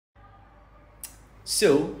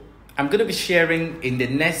So, I'm going to be sharing in the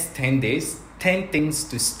next 10 days 10 things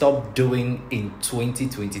to stop doing in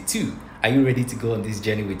 2022. Are you ready to go on this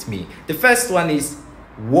journey with me? The first one is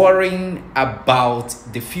worrying about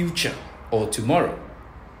the future or tomorrow.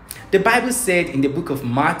 The Bible said in the book of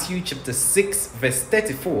Matthew chapter 6 verse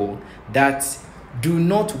 34 that do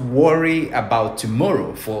not worry about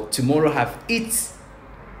tomorrow, for tomorrow have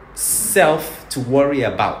itself to worry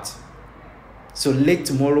about. So let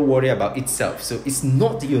tomorrow worry about itself. So it's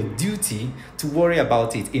not your duty to worry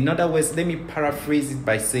about it. In other words, let me paraphrase it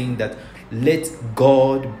by saying that let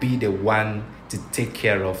God be the one to take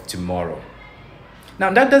care of tomorrow.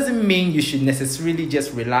 Now, that doesn't mean you should necessarily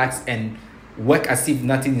just relax and work as if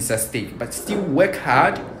nothing is at stake, but still work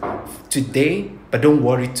hard today, but don't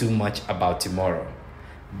worry too much about tomorrow.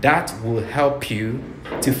 That will help you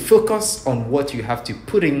to focus on what you have to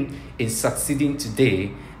put in succeeding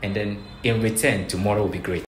today, and then in return, tomorrow will be great.